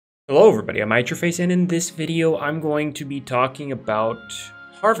Hello everybody, I'm Face, and in this video I'm going to be talking about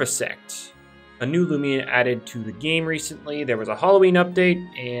Harvesect, a new Loomian added to the game recently. There was a Halloween update,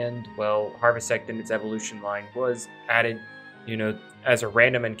 and well, Harvesect in its evolution line was added, as a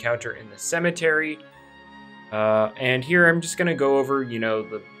random encounter in the cemetery. And here I'm just gonna go over,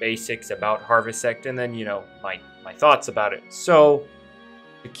 the basics about Harvesect, and then, my thoughts about it. So,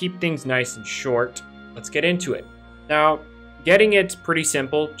 to keep things nice and short, let's get into it. Now, getting it's pretty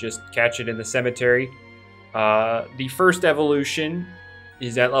simple, just catch it in the cemetery. The first evolution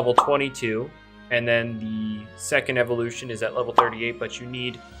is at level 22, and then the second evolution is at level 38, but you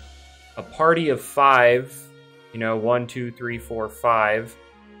need a party of 5, 1, 2, 3, 4, 5,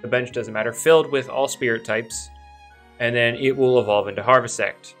 the bench doesn't matter, filled with all spirit types, and then it will evolve into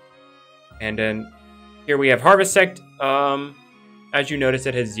Harvesect. And then here we have Harvesect. As you notice,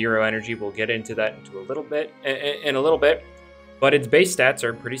 it has 0 energy. We'll get into that in a little bit. But its base stats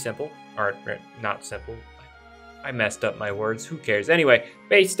are pretty simple. Or not simple. I messed up my words. Who cares? Anyway,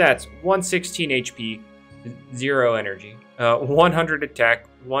 base stats, 116 HP, 0 energy, 100 attack,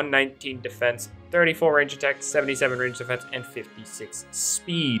 119 defense, 34 range attack, 77 range defense, and 56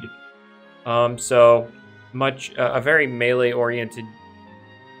 speed. So much a very melee-oriented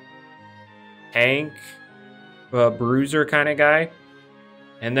tank, bruiser kind of guy.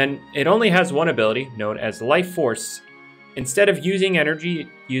 And then it only has one ability known as Life Force. Instead of using energy, it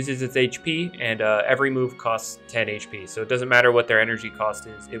uses its HP, and every move costs 10 HP. So it doesn't matter what their energy cost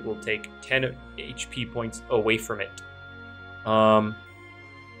is, it will take 10 HP points away from it. So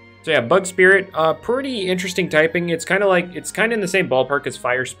yeah, Bug Spirit, pretty interesting typing. It's kind of in the same ballpark as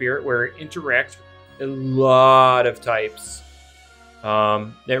Fire Spirit, where it interacts with a lot of types.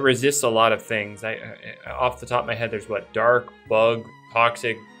 It resists a lot of things. Off the top of my head, there's what? Dark, Bug,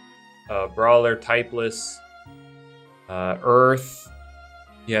 Toxic, Brawler, Typeless, Earth.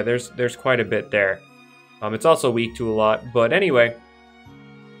 Yeah, there's quite a bit there. It's also weak to a lot, but anyway,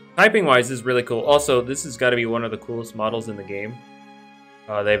 typing wise is really cool. Also, this has got to be one of the coolest models in the game.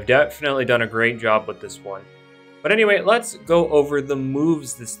 They've definitely done a great job with this one. But anyway, let's go over the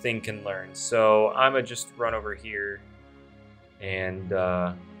moves this thing can learn. So I'm gonna just run over here and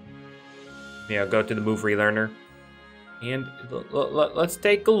go to the move relearner, and let's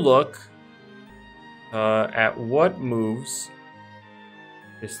take a look at what moves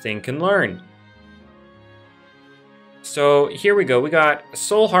this thing can learn. So here we go. We got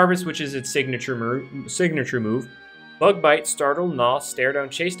Soul Harvest, which is its signature move. Bug Bite, Startle, Gnaw, Stare Down,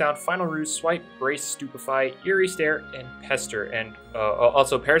 Chase Down, Final Ruse, Swipe, Brace, Stupefy, Eerie Stare, and Pester, and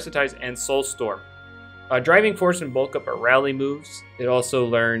also Parasitize and Soul Storm. Driving Force and Bulk Up are rally moves. It also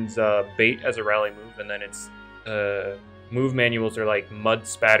learns Bait as a rally move, and then its move manuals are like Mud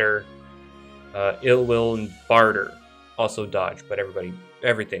Spatter, Ill Will, and Barter. Also Dodge, but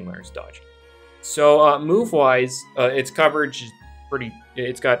everything learns Dodge. So move-wise, its coverage is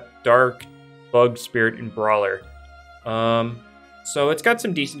it's got Dark, Bug, Spirit, and Brawler. So it's got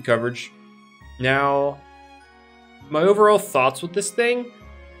some decent coverage. Now, my overall thoughts with this thing,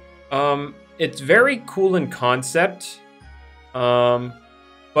 it's very cool in concept, but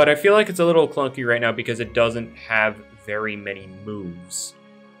I feel like it's a little clunky right now because it doesn't have very many moves.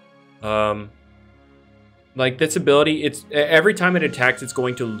 Like this ability, every time it attacks, it's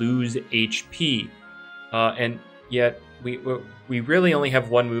going to lose HP, and yet we really only have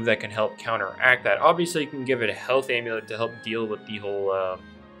one move that can help counteract that. Obviously, you can give it a health amulet to help deal with the whole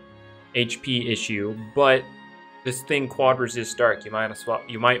HP issue, but this thing quad resists dark. You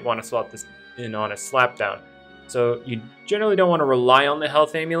might want to swap this in on a slapdown. So you generally don't want to rely on the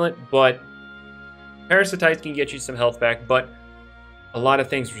health amulet, but Parasitize can get you some health back, but a lot of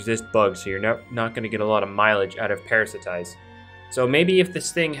things resist bugs, so you're not going to get a lot of mileage out of Parasitize. So maybe if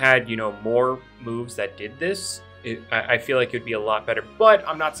this thing had, more moves that did this, I feel like it would be a lot better. But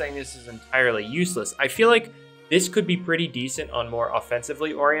I'm not saying this is entirely useless. I feel like this could be pretty decent on more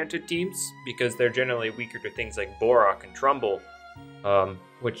offensively oriented teams, because they're generally weaker to things like Borok and Trumbull,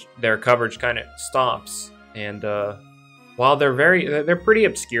 which their coverage kind of stomps. And while they're pretty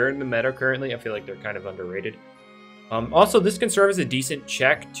obscure in the meta currently, I feel like they're kind of underrated. Also, this can serve as a decent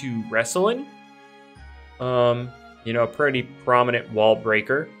check to wrestle in. A pretty prominent wall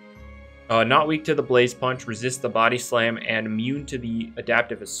breaker. Not weak to the Blaze Punch, resists the Body Slam, and immune to the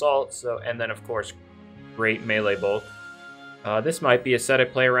Adaptive Assault. And then, of course, great melee bulk. This might be a set I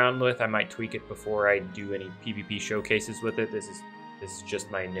play around with. I might tweak it before I do any PvP showcases with it. This is just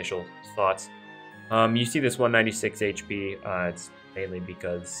my initial thoughts. You see this 196 HP. It's mainly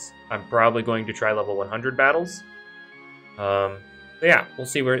because I'm probably going to try level 100 battles. So yeah, we'll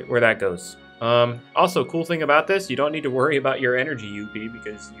see where that goes. Also, cool thing about this, you don't need to worry about your energy UP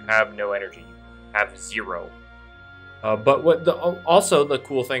because you have no energy. You have 0. But also the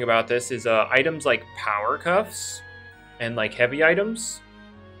cool thing about this is items like power cuffs and like heavy items,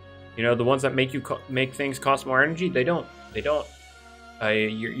 you know, the ones that make things cost more energy, they don't.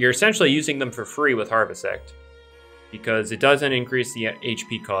 You're essentially using them for free with Harvesect because it doesn't increase the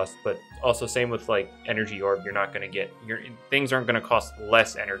HP cost, but also same with like energy orb. You're not going to get things aren't going to cost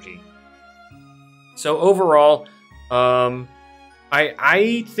less energy. So overall,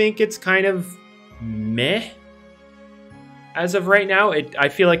 I think it's kind of meh as of right now. I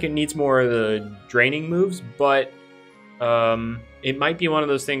feel like it needs more of the draining moves, but it might be one of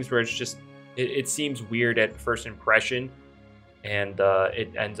those things where it's just it seems weird at first impression, and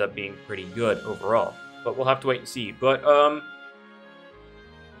it ends up being pretty good overall. But we'll have to wait and see. But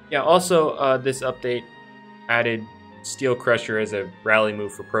yeah. Also, this update added Steel Crusher as a rally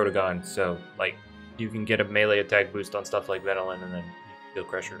move for Protagon, so like. You can get a melee attack boost on stuff like Venolin and then Steel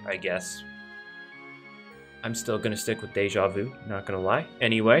Crusher, I guess. I'm still going to stick with Deja Vu, not going to lie.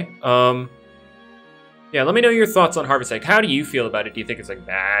 Anyway, yeah, let me know your thoughts on Harvesect. How do you feel about it? Do you think it's like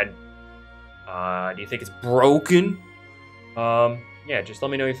bad? Do you think it's broken? Yeah, just let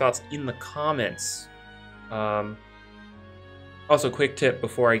me know your thoughts in the comments. Also, quick tip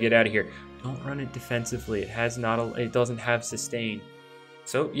before I get out of here. Don't run it defensively. It doesn't have sustain.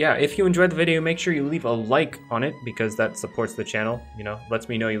 So yeah, if you enjoyed the video, make sure you leave a like on it because that supports the channel, you know, lets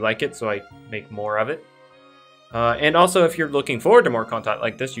me know you like it so I make more of it. And also, if you're looking forward to more content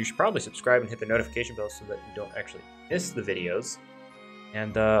like this, you should probably subscribe and hit the notification bell so that you don't actually miss the videos.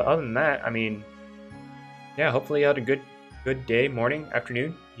 And other than that, I mean, yeah, hopefully you had a good day, morning,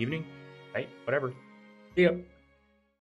 afternoon, evening, night, whatever. See ya.